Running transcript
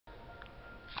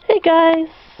guys,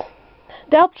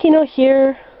 Dalkino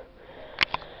here,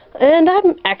 and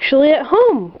I'm actually at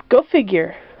home. Go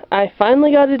figure. I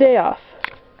finally got a day off.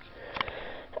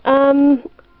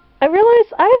 I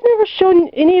realized I've never shown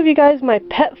any of you guys my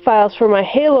pet files for my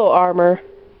Halo armor,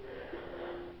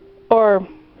 or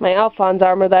my Alphonse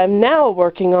armor that I'm now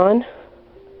working on,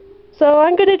 so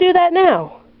I'm going to do that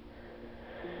now.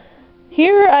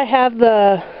 Here I have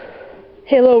the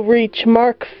Halo Reach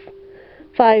Mark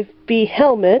 5B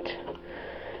helmet.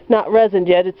 Not resined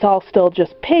yet, it's all still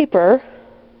just paper.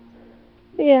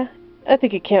 Yeah, I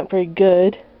think it came pretty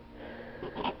good.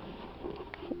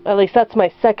 At least that's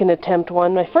my second attempt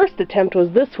one. My first attempt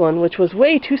was this one, which was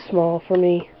way too small for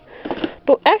me.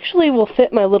 But actually will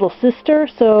fit my little sister,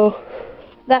 so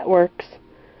that works.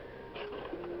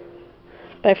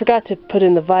 But I forgot to put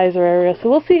in the visor area, so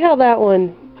we'll see how that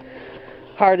one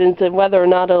hardens and whether or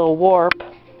not it'll warp.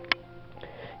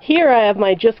 Here I have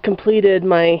just completed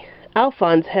my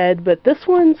Alphonse head, but this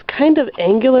one's kind of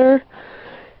angular,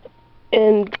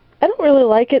 and I don't really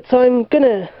like it, so I'm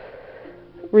gonna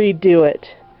redo it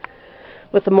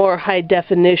with a more high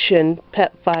definition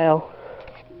pet file.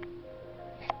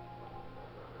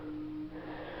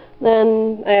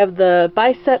 Then I have the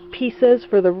bicep pieces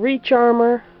for the Reach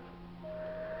armor,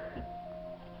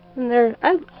 and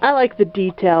I like the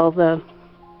detail,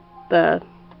 the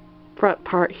front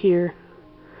part here,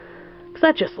 because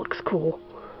that just looks cool.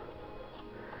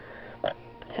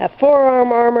 Have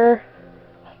forearm armor.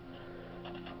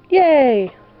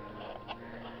 Yay!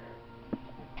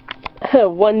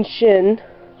 One shin,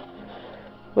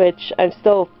 which I'm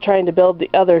still trying to build the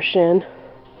other shin.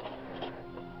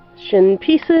 Shin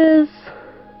pieces.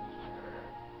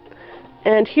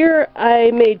 And here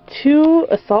I made 2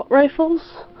 assault rifles,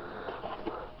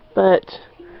 but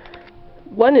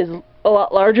one is a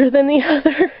lot larger than the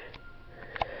other.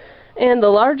 And the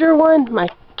larger one, my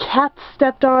cat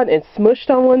stepped on and smushed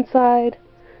on one side.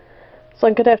 So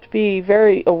I'm going to have to be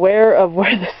very aware of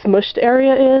where the smushed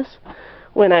area is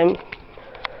when I'm,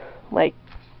 like,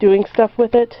 doing stuff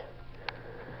with it.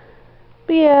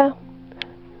 But yeah.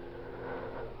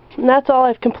 And that's all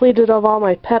I've completed of all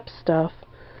my pep stuff.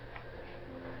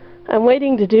 I'm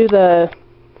waiting to do the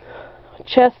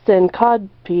chest and cod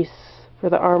piece for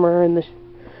the armor and the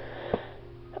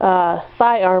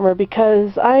thigh armor,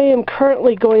 because I am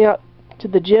currently going out to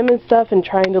the gym and stuff and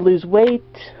trying to lose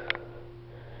weight.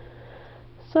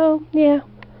 So, yeah.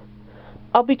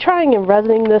 I'll be trying and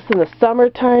resining this in the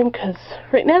summertime, because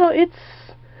right now it's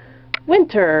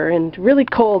winter and really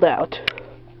cold out.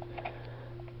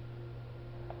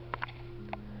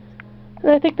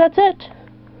 And I think that's it.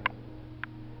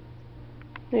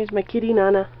 There's my kitty,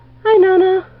 Nana. Hi,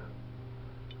 Nana!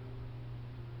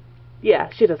 Yeah,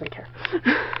 she doesn't care.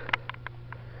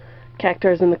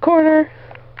 Cactar's in the corner.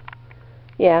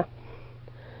 Yeah.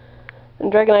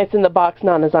 And Dragonite's in the box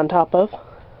Nana's on top of.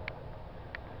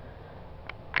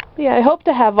 Yeah, I hope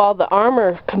to have all the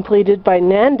armor completed by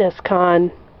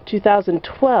NandesCon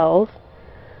 2012.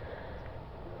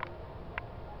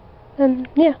 And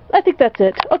yeah, I think that's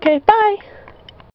it. Okay, bye!